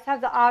 Again, you always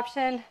have the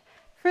option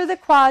for the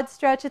quad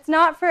stretch. It's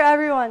not for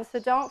everyone, so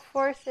don't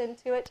force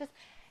into it. Just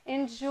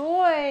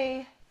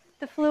enjoy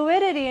the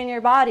fluidity in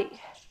your body.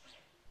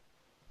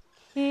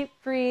 Keep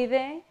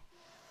breathing.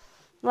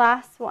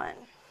 Last one.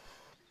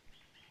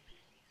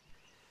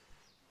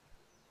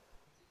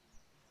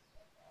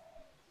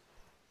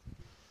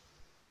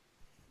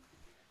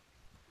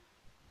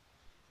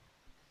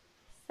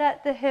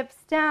 Set the hips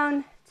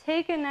down.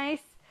 Take a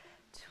nice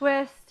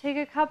twist. Take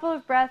a couple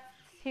of breaths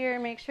here.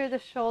 Make sure the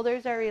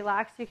shoulders are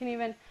relaxed. You can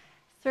even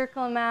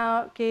circle them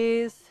out.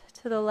 Gaze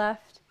to the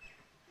left.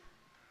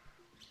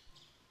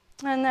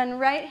 And then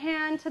right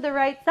hand to the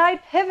right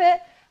side.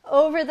 Pivot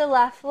over the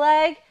left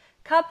leg.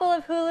 Couple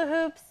of hula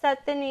hoops.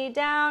 Set the knee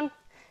down.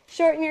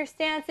 Shorten your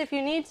stance if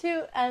you need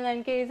to. And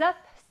then gaze up.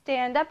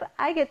 Stand up.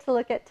 I get to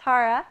look at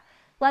Tara.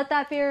 Let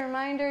that be a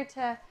reminder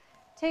to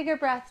take a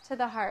breath to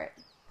the heart.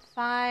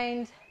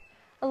 Find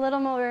a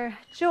little more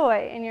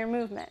joy in your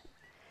movement.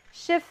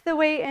 Shift the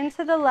weight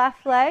into the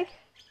left leg.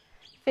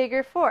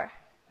 Figure 4.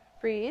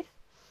 Breathe.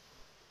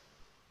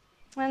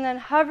 And then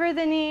hover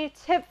the knee,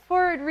 tip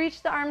forward,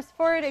 reach the arms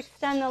forward,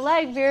 extend the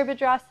leg.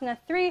 Virabhadrasana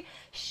 3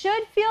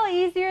 should feel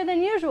easier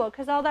than usual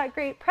because all that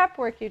great prep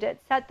work you did.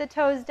 Set the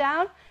toes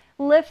down,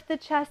 lift the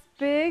chest,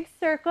 big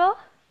circle.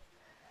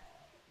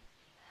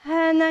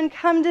 And then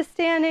come to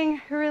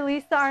standing,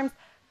 release the arms,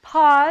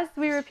 pause.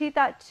 We repeat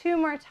that 2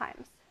 more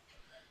times.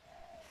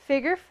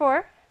 Figure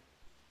 4.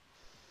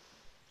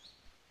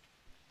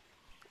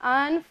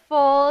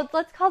 Unfold.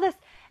 Let's call this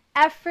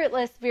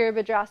effortless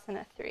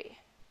Virabhadrasana 3.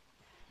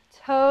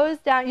 Toes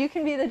down. You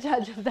can be the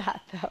judge of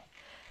that, though.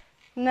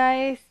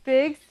 Nice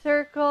big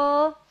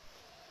circle.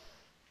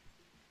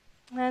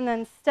 And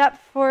then step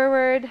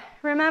forward.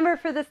 Remember,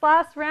 for this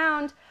last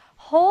round,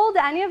 hold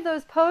any of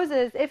those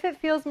poses if it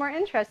feels more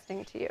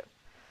interesting to you.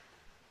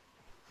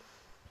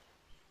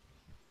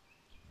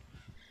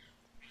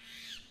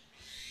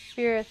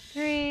 Vira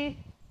 3.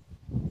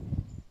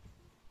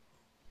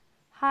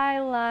 High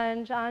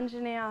lunge,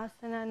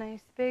 Anjaneyasana,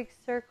 nice big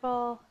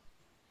circle.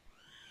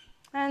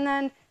 And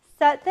then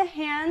set the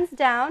hands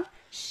down,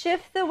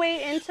 shift the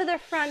weight into the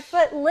front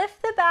foot,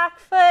 lift the back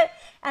foot,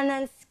 and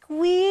then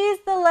squeeze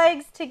the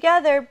legs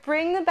together.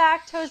 Bring the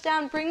back toes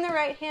down, bring the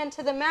right hand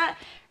to the mat,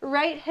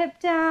 right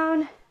hip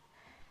down,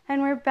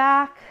 and we're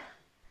back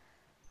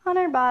on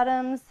our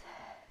bottoms.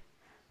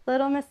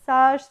 Little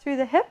massage through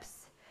the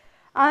hips.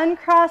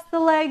 Uncross the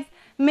legs.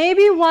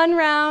 Maybe one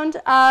round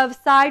of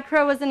side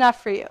crow was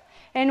enough for you,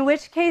 in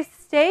which case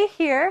stay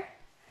here.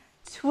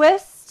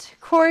 Twist,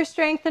 core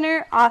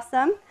strengthener,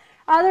 awesome.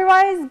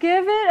 Otherwise,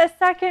 give it a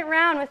second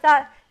round with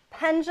that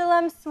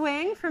pendulum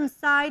swing from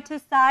side to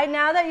side.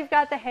 Now that you've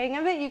got the hang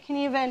of it, you can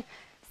even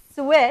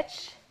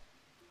switch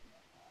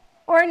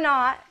or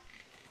not,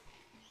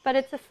 but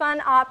it's a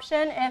fun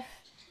option if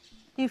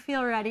you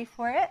feel ready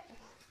for it.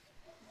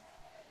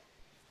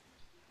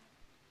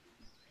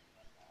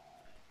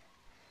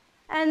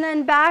 And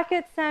then back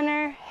at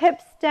center,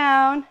 hips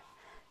down,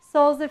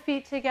 soles of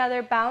feet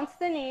together, bounce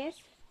the knees.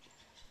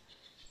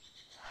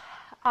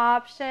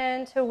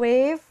 Option to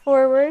wave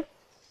forward.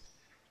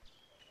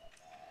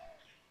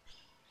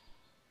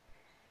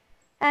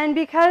 And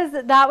because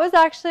that was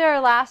actually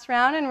our last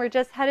round and we're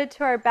just headed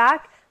to our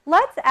back,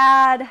 let's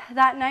add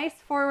that nice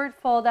forward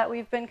fold that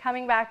we've been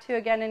coming back to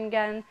again and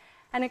again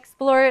and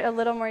explore it a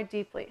little more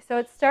deeply. So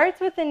it starts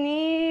with the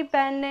knee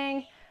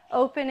bending,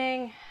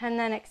 opening, and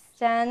then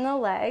extend the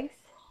legs.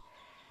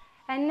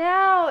 And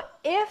now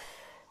if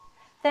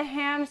the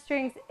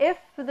hamstrings, if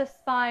the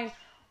spine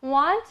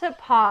want to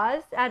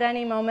pause at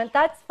any moment,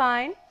 that's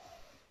fine,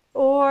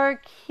 or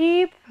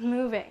keep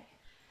moving.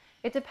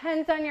 It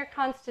depends on your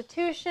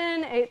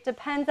constitution, it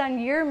depends on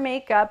your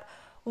makeup,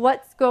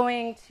 what's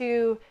going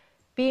to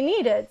be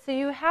needed. So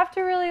you have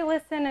to really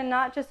listen and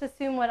not just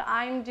assume what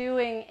I'm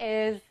doing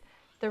is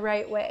the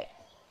right way.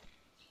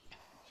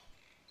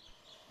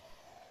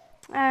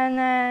 And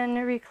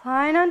then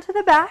recline onto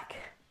the back.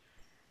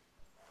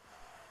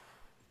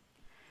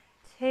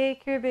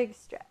 Take your big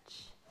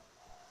stretch.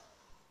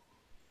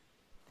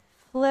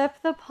 Flip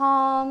the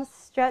palms,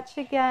 stretch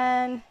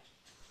again.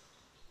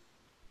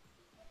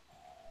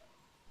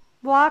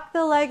 Walk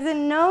the legs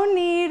in. No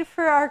need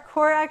for our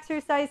core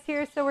exercise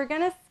here, so we're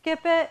going to skip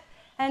it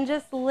and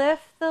just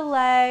lift the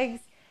legs,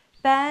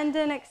 bend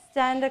and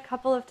extend a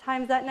couple of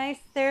times. That nice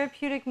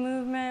therapeutic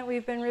movement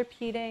we've been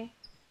repeating.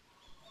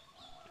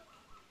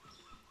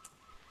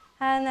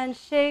 And then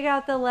shake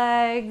out the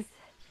legs,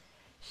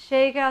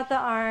 shake out the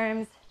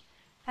arms,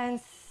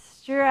 and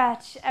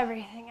stretch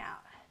everything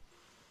out.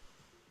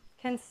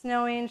 Can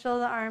snow angel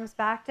the arms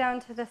back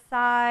down to the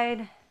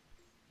side.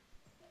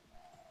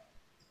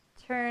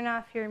 Turn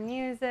off your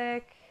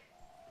music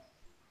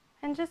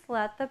and just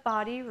let the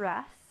body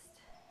rest.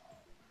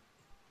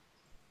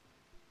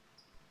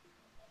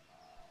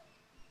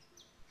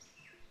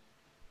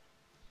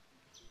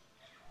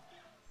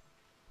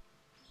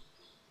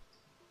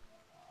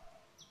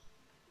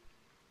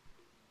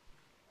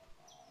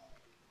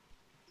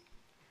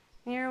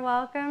 You're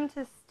welcome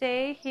to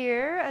stay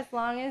here as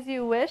long as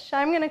you wish.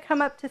 I'm going to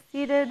come up to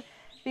seated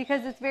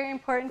because it's very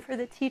important for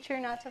the teacher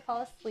not to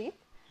fall asleep.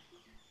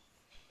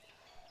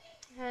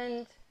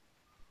 And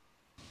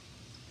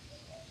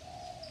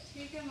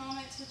take a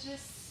moment to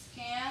just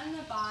scan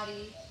the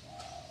body.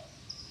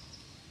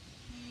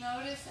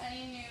 Notice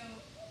any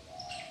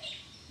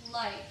new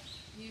life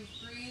you've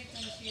breathed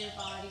into your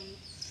body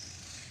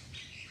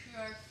through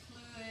our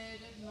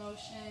fluid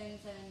motions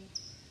and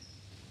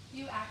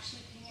you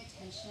actually paying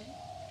attention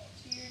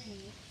to your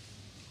needs.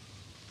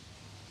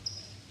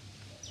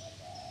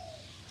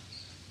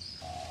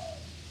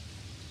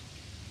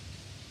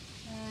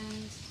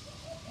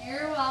 And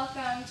you're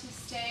welcome to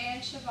stay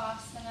in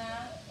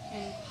Shavasana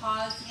and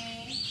pause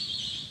me.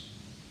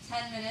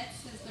 10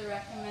 minutes is the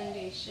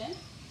recommendation.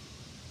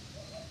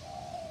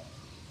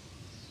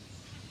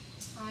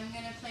 I'm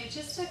going to play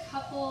just a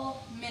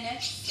couple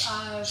minutes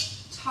of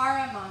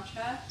Tara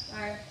mantra,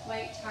 our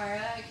white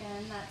Tara,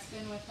 again, that's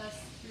been with us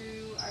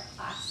through our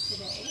class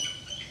today.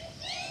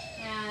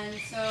 And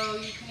so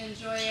you can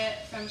enjoy it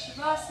from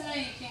Shavasana,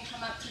 you can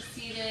come up to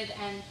seated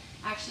and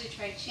actually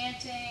try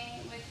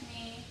chanting with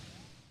me.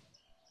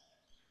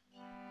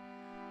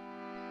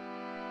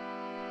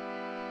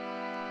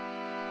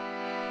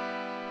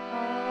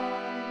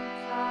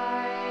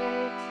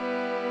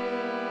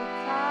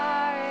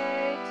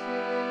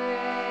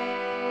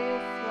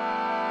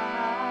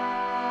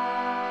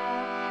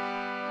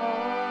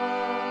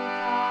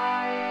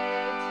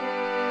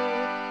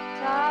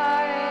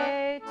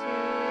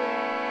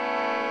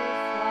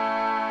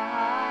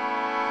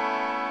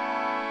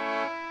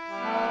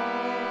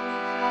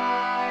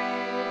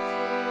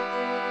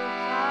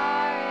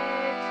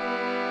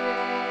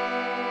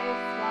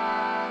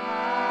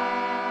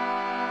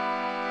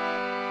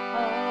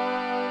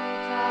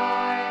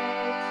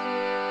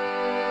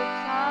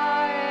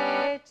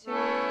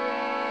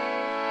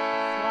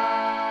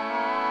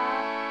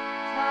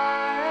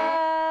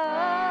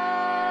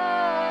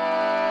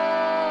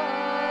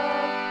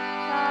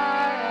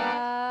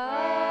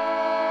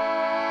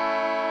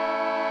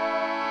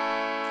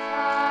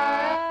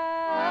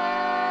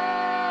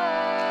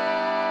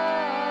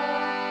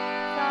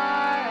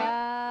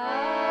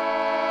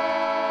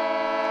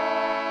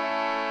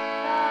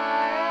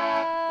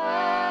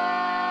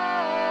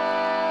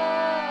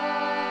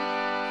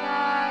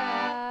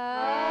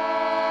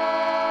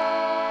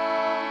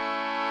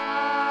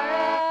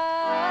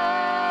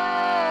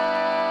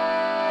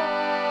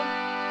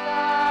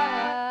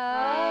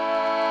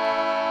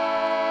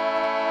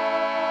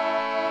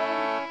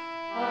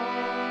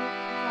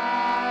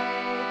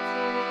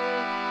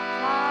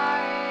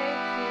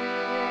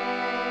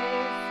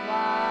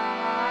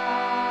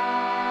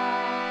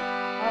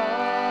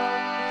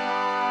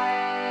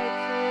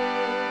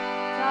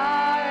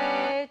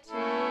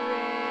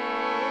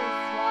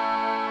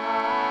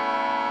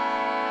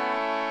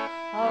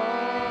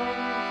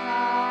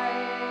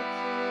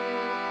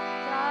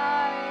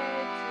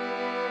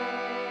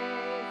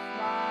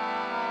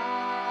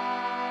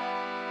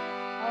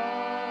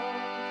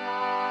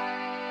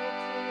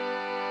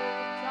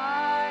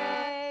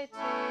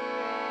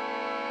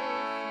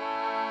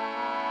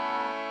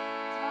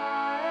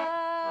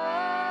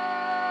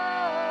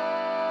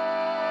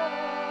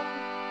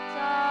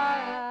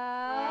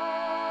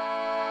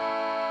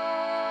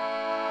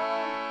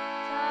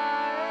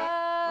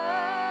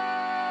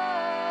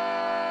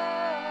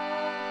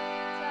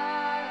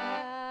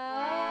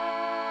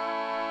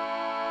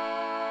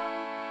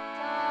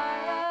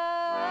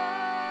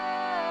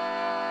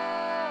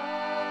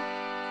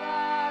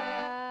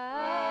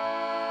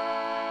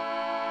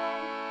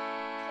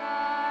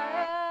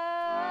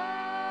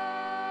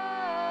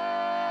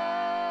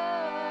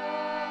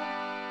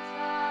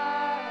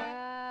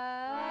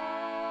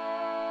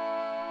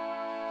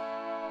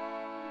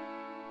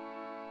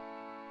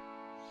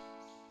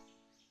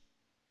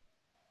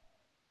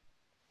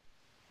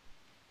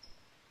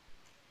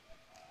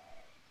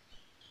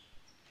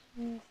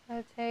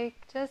 So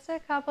take just a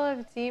couple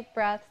of deep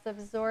breaths,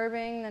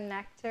 absorbing the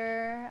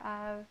nectar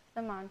of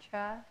the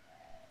mantra,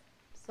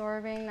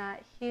 absorbing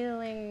that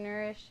healing,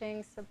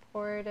 nourishing,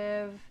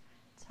 supportive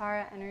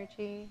Tara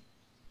energy.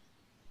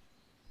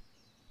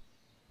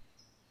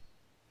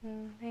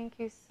 And thank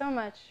you so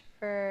much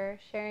for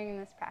sharing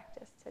this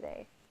practice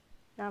today.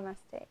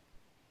 Namaste.